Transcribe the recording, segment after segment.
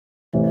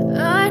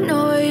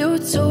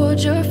told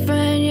your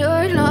friend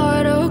you're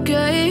not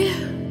okay?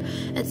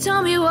 And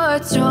tell me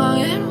what's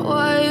wrong and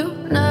why you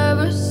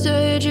never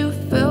said you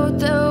felt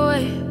that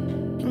way.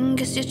 And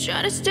guess you're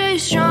trying to stay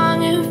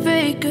strong and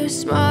fake a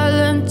smile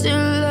until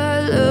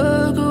I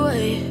look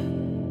away.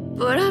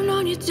 But I've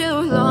known you too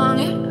long,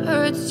 it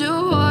hurts to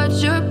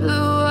watch your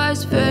blue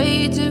eyes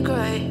fade to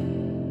gray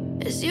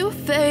as you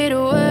fade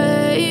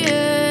away,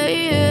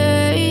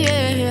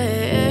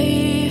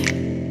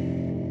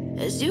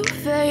 as you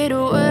fade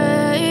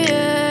away.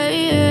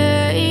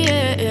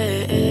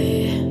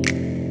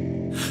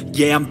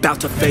 Yeah, I'm about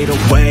to fade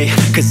away,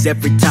 cause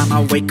every time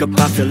I wake up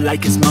I feel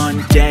like it's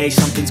Monday.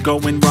 Something's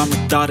going wrong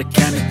with all the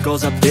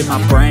chemicals up in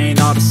my brain.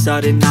 All of a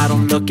sudden I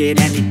don't look at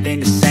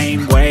anything the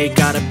same way.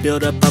 Gotta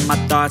build up of my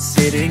thoughts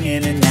sitting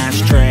in an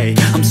ashtray.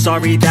 I'm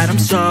sorry that I'm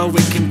so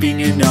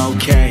inconvenient,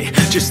 okay?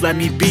 Just let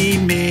me be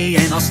me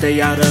and I'll stay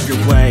out of your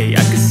way.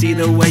 I can see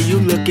the way you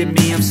look at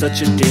me, I'm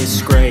such a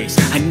disgrace.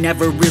 I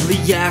never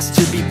really asked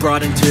to be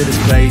brought into this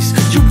place.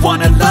 You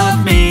wanna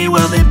love me?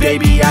 Well then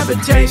baby I have a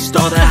taste.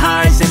 All the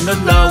highs and the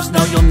lows,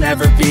 no you'll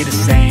never be the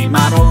same.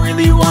 I don't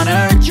really wanna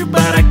hurt you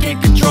but I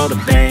can't control the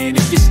pain.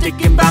 If you're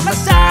sticking by my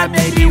side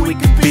maybe we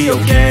could be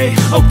okay.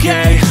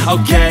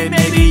 Okay,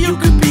 maybe you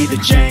could be the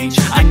change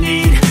I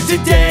need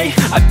today.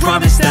 I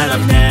promise that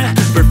I've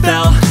never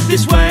felt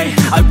this way.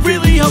 I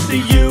really hope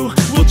that you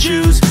will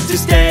choose to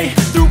stay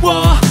through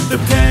all the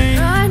pain.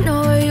 I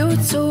know you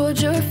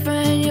told your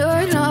friend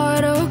you're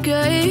not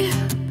okay.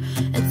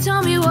 And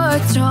tell me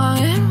what's wrong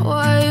and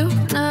why you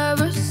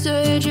never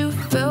said you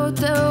felt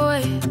that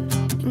way.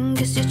 And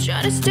guess you're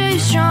trying to stay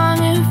strong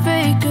and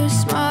fake a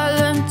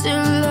smile until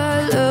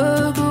I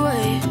look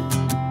away.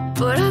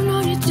 But I've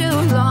known you too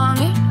long,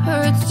 it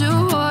hurts to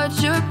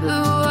watch your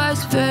blue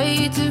eyes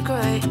fade to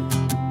gray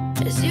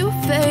as you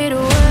fade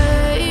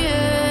away,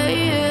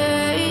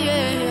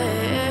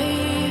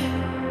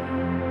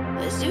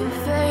 as you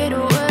fade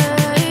away,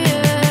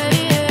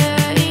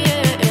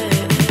 as you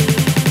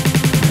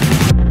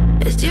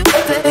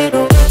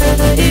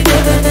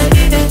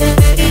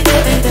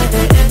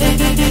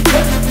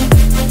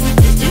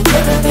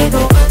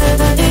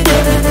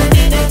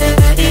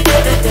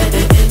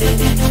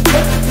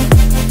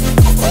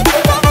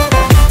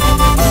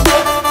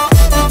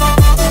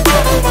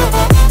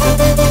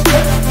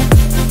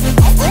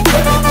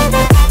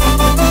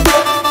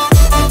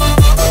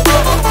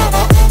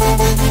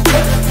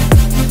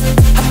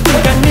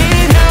fade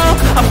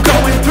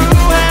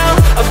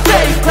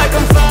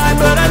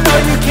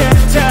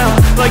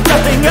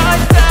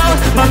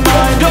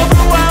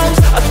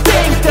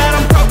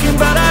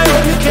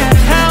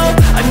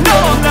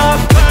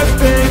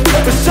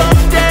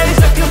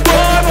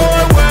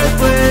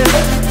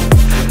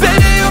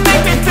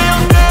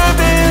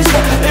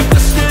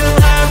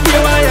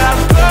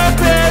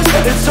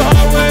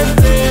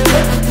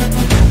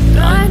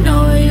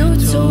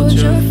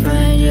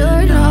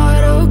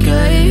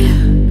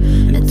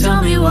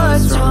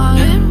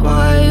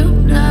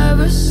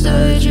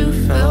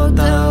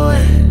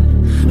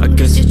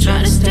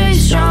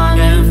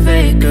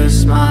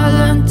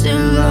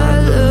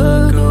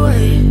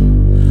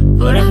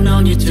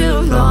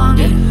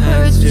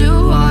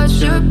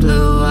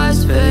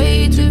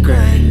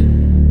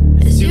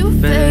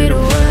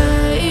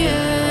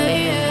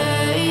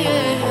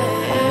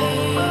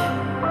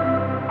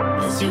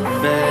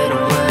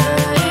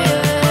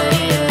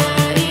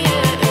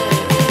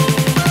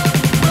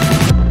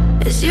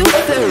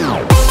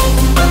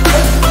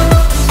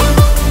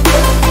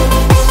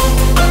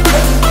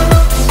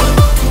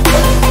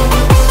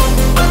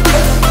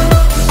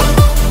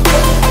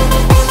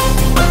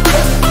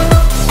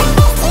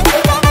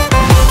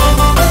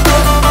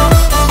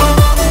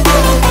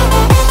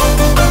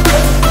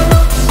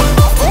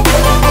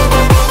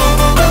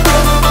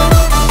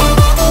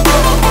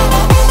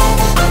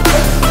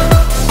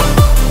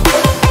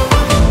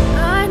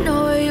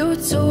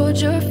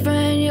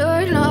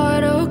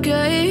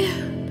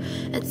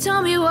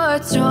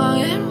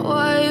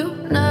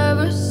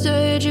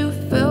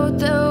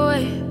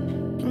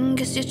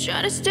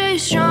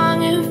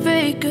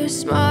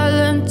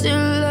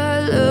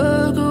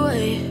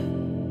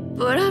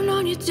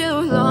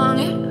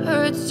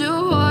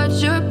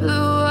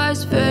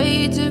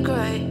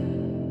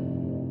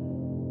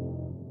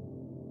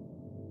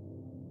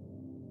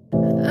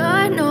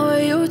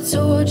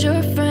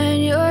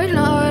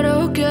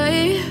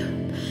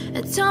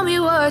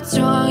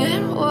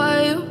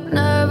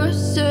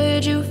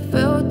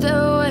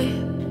away.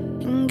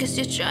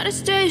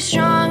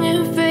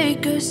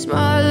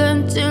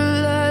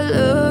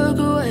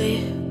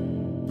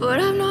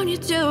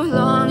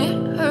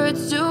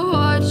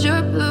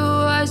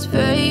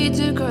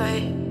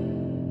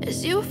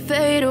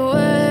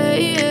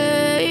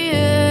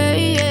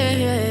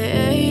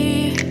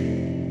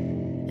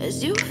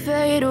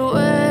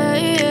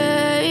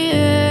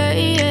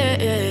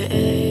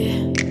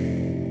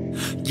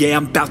 Yeah,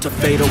 I'm about to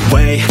fade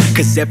away,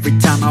 cause every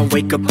time I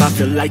wake up I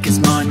feel like it's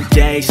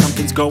Monday.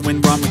 Something's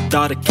going wrong with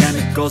all the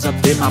chemicals up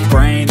in my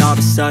brain. All of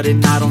a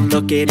sudden I don't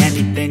look at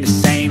anything the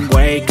same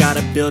way.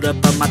 Gotta build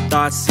buildup of my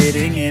thoughts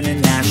sitting in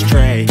an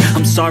ashtray.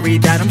 I'm sorry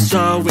that I'm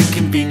so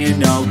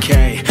inconvenient,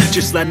 okay.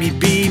 Just let me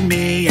be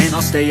me and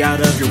I'll stay out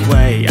of your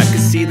way. I can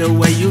see the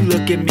way you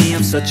look at me,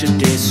 I'm such a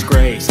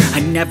disgrace.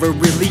 I never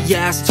really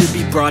asked to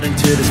be brought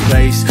into this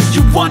place.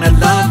 You wanna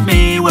love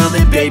me? Well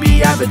then baby,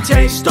 have a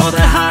taste. All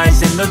the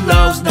highs and the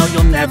lows, no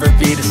you'll never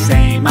be the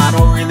same. I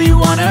don't really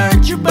wanna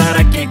hurt you, but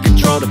I can't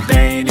control the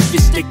pain. If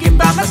you're sticking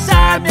by my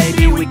side,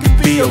 maybe we could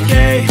be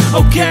okay.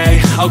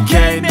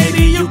 Okay,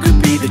 maybe you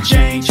could be the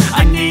change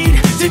I need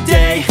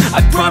today.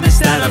 I promise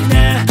that I've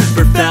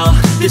never felt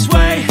this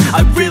way.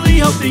 I really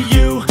hope that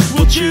you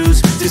will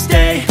choose to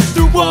stay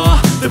through all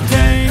the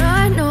pain.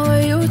 I know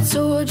you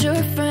told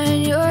your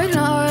friend you're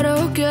not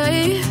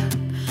okay,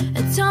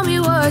 and tell me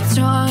what's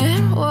wrong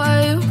and why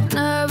you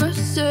never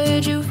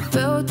said you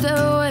felt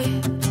that way.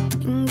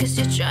 Guess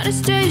you're trying to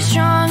stay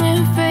strong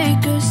and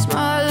fake a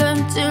smile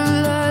until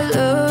I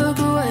look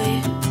away.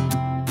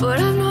 But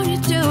I've known you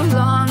too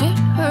long, it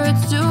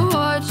hurts to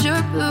watch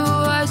your blue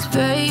eyes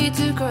fade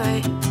to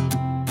gray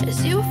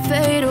as you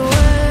fade away.